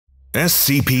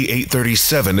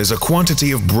SCP-837 is a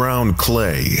quantity of brown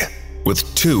clay with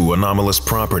two anomalous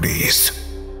properties.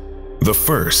 The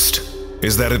first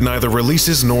is that it neither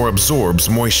releases nor absorbs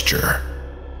moisture.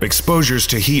 Exposures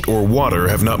to heat or water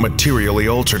have not materially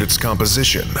altered its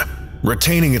composition,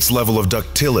 retaining its level of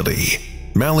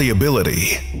ductility,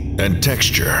 malleability, and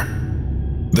texture.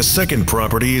 The second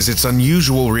property is its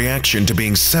unusual reaction to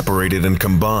being separated and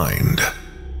combined.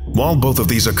 While both of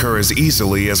these occur as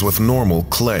easily as with normal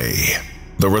clay,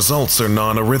 the results are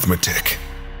non-arithmetic.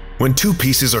 When two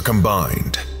pieces are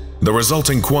combined, the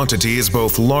resulting quantity is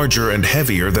both larger and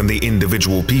heavier than the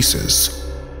individual pieces.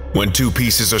 When two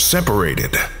pieces are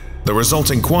separated, the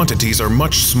resulting quantities are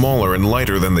much smaller and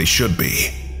lighter than they should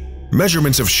be.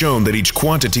 Measurements have shown that each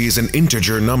quantity is an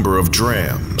integer number of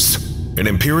drams, an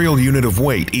imperial unit of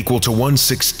weight equal to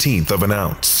 1/16 of an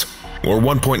ounce, or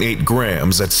 1.8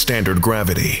 grams at standard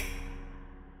gravity.